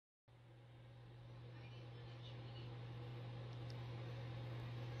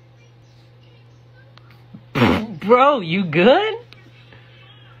bro, you good?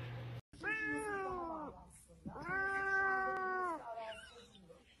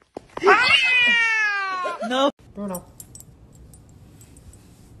 No. Bruno.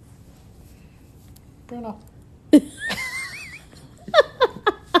 Bruno.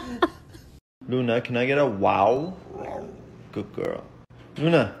 Luna, can I get a wow? Good girl.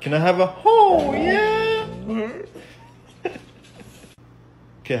 Luna, can I have a oh yeah?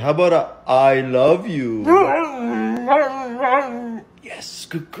 Okay, how about a I love you? Yes,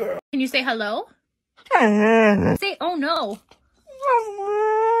 good girl. Can you say hello? Say oh no.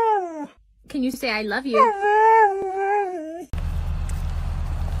 Can you say I love you?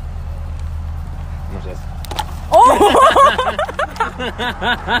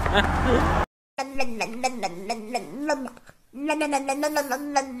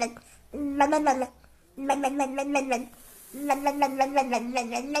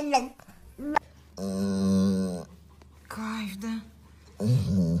 Кайф, да?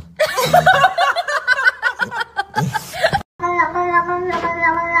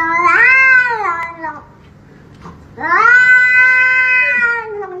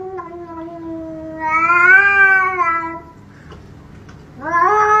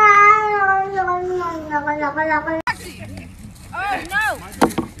 Oh no!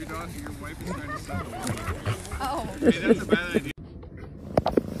 Your wife is trying to stop it. Oh. Hey, that's a bad idea.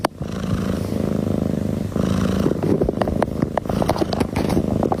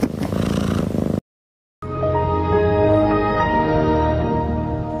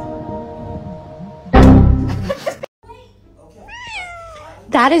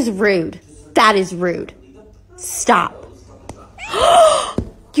 That is rude. That is rude. Stop.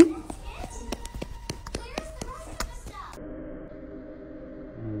 You.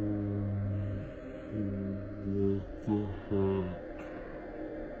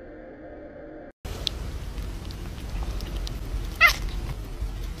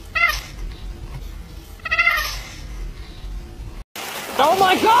 Oh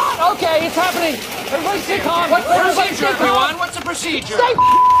my god! Okay, it's happening! Everybody stay calm! What's the procedure, everyone? What's the procedure? Stay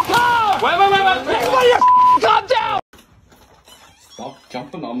calm! Wait! Everybody calm down! Stop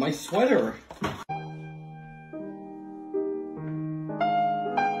jumping on my sweater.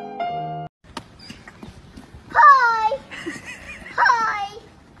 Hi! Hi!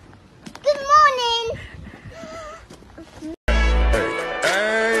 Good morning!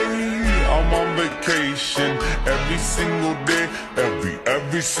 Hey, I'm on vacation every single day,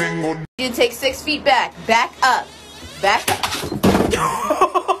 every single day. You take 6 feet back. Back up. Back up.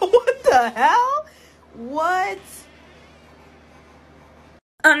 What the hell? What?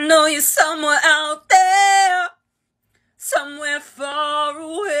 I know you're somewhere out there, somewhere far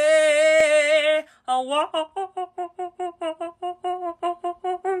away. I want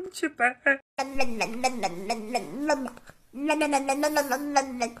you back.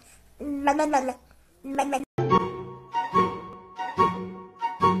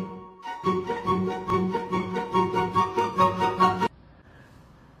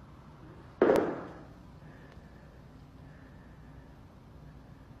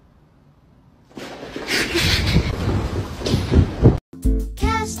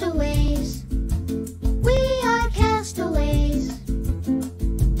 Castaways, we are castaways.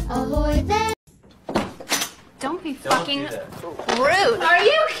 Ahoy there! Don't be fucking rude. Are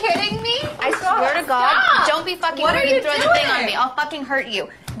you kidding me? I swear to God, Stop. don't be fucking What rude are you and throw the thing on doing? me. I'll fucking hurt you.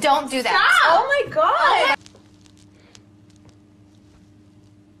 Don't do that. Stop. Oh my god.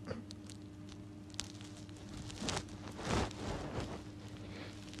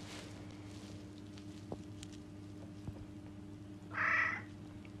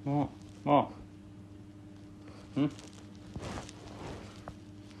 Oh. Hmm?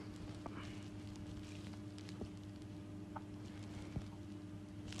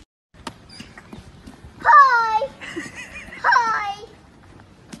 Hi! Hi!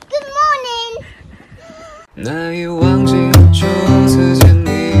 Good morning! 难以忘记初次见你，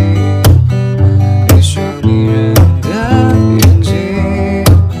你说迷人的眼睛，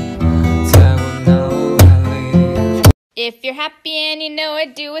在我脑海里。If you're happy and you know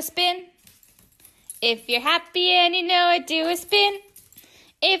it, do a spin. If you're happy and you know it, do a spin.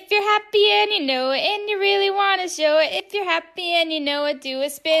 If you're happy and you know it, and you really want to show it. If you're happy and you know it, do a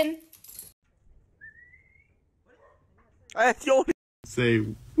spin. Say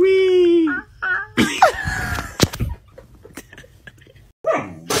wee.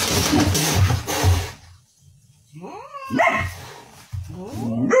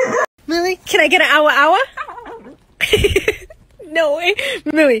 Millie, can I get an hour? No way.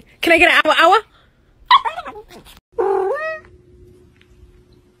 Millie, can I get an hour?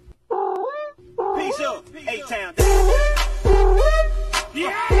 Peace. Peace up, A-Town.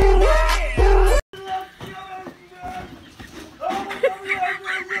 Yeah!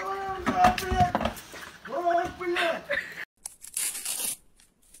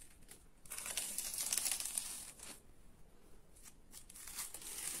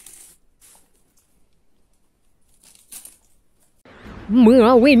 Mưa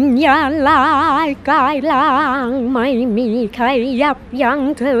วิญญาณลายกายล่างไม่มีใครยับยั้ง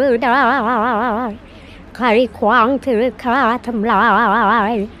เธอได้ใครขวางเธอฆ่าทำลา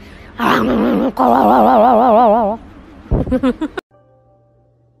ยกอ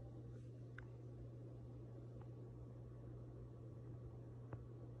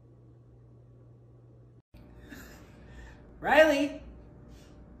Riley?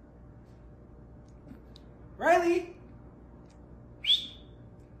 Riley?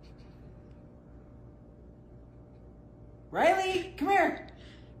 Riley, come here.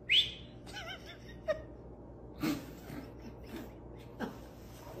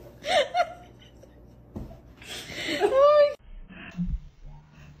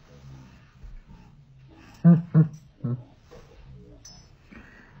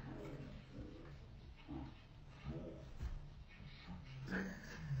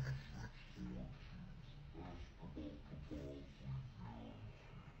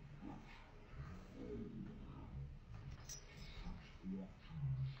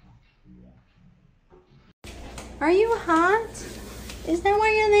 Are you hot? Is that why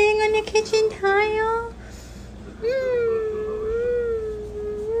you're laying on the kitchen tile?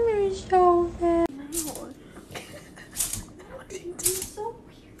 You're so bad. It's so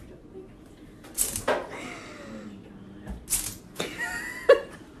weird.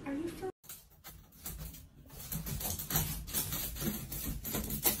 Are you so...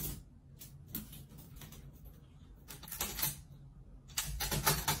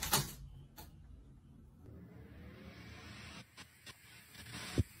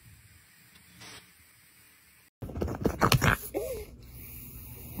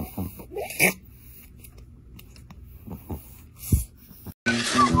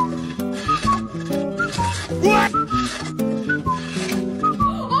 What?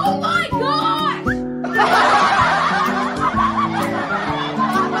 Oh my God!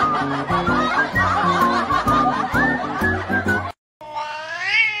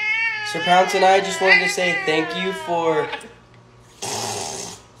 Sir Pounce and I just wanted to say thank you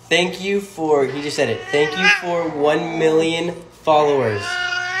for, he just said it, thank you for 1 million followers.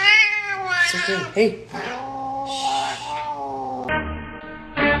 It's okay, hey.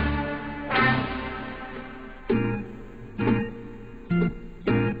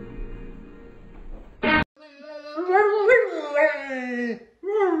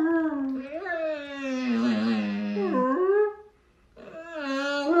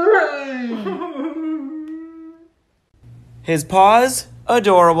 His paws,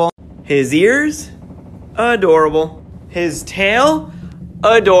 adorable. His ears, adorable. His tail,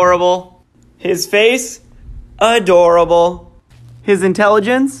 adorable. His face, adorable. His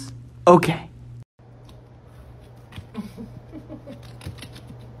intelligence, okay.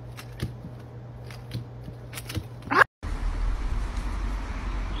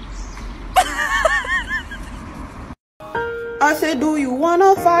 I said, do you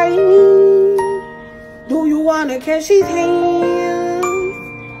wanna fight me? Do you wanna catch his hands?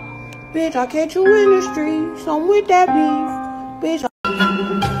 Bitch, I'll catch you in the streets. I'm with that beef. Bitch,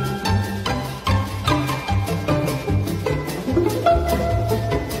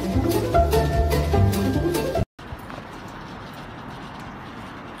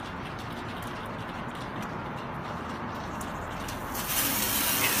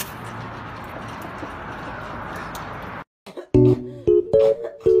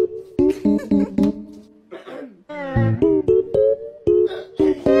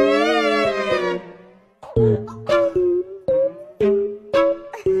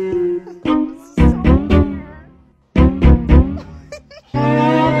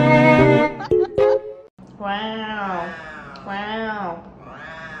 Wow. Wow.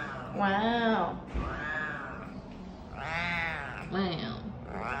 Wow.